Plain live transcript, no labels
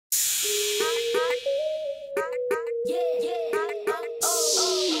What's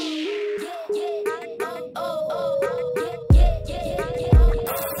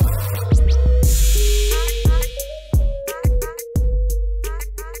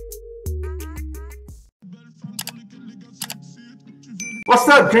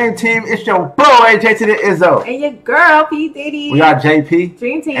up, Dream Team? It's your boy, AJ to the Izzo. And your girl, P. Diddy. We are JP.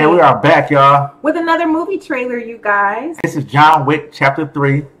 Dream Team. And we are back, y'all. With another movie trailer, you guys. This is John Wick Chapter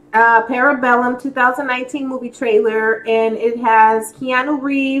 3. Parabellum 2019 movie trailer. And it has Keanu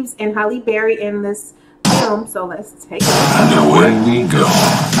Reeves and Halle Berry in this film. So let's take it. And away we go.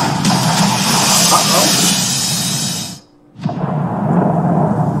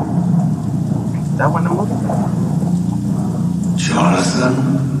 That one the movie? Jonathan,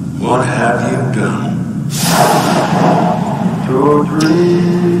 what have you done? To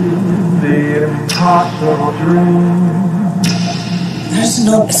dream the impossible dream. There's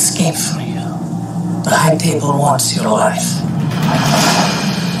no escape for you. The high table wants your life.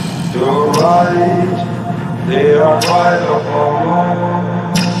 To right the unrightable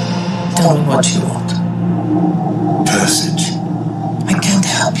wrong. Tell me what you want. Passage. I can't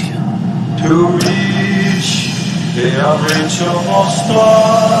help you. To reach the unreachable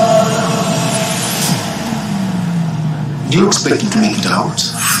star. You expected to make it out?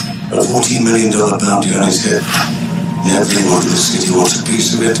 A $14 million bounty on his head. Everyone in the city wants a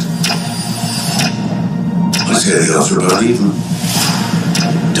piece of it. Let's hear the odds are about even.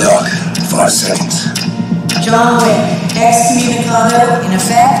 Doc, 5 seconds. John Wick, excommunicado in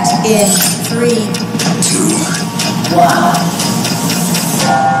effect in 3, 2, 1.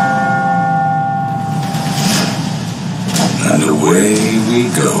 And away we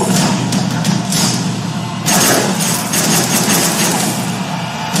go.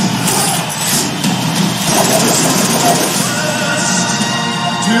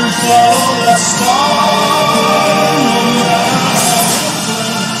 To follow the star.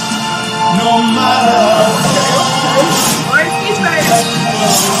 No matter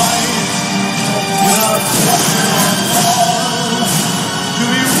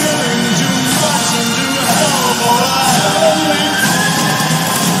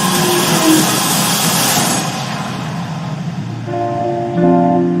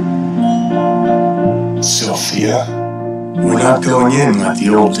Sophia, we're not going in like the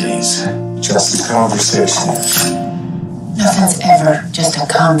old days. Just a conversation. Nothing's ever just a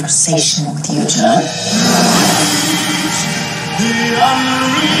conversation with you, John. the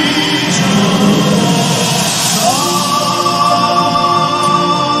unreachable.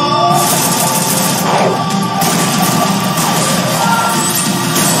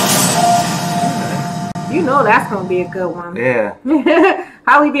 You know that's going to be a good one. Yeah.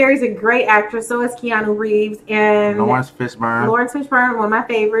 Halle Berry's a great actress. So is Keanu Reeves. And Lawrence Fishburne, one of my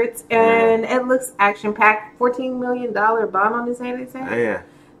favorites. And it looks action-packed. $14 million bond on his head, they say. Yeah.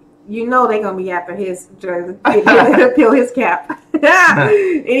 You know they're going to be after his drug, peel his cap.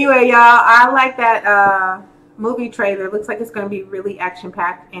 Anyway, y'all, I like that movie trailer. It looks like it's going to be really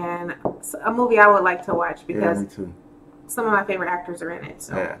action-packed and a movie I would like to watch because me too. some of my favorite actors are in it.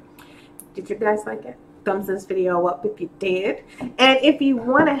 So, Yeah. Did you guys like it? Thumbs this video up if you did. And if you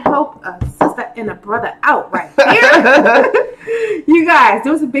want to help a sister and a brother out right here, you guys,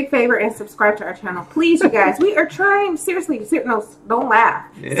 do us a big favor and subscribe to our channel. Please, you guys. We are trying, seriously, no, don't laugh.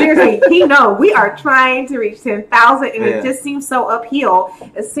 Yeah. Seriously, we are trying to reach 10,000 and it just seems so uphill.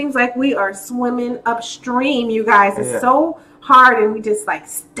 It seems like we are swimming upstream, you guys. It's so hard and we just like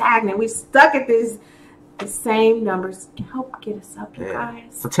stagnant. We're stuck at the same numbers. Help get us up, you guys.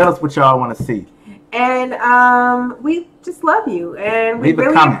 So tell us what y'all want to see. And we just love you. And we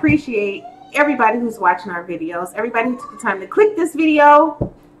really appreciate everybody who's watching our videos. Everybody who took the time to click this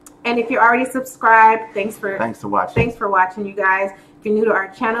video. And if you're already subscribed, thanks for watching. Thanks for watching, you guys. If you're new to our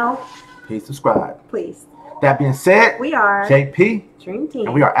channel, please subscribe. Please. That being said, we are JP. Dream Team.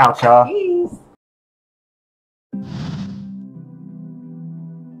 And we are out, y'all. Peace.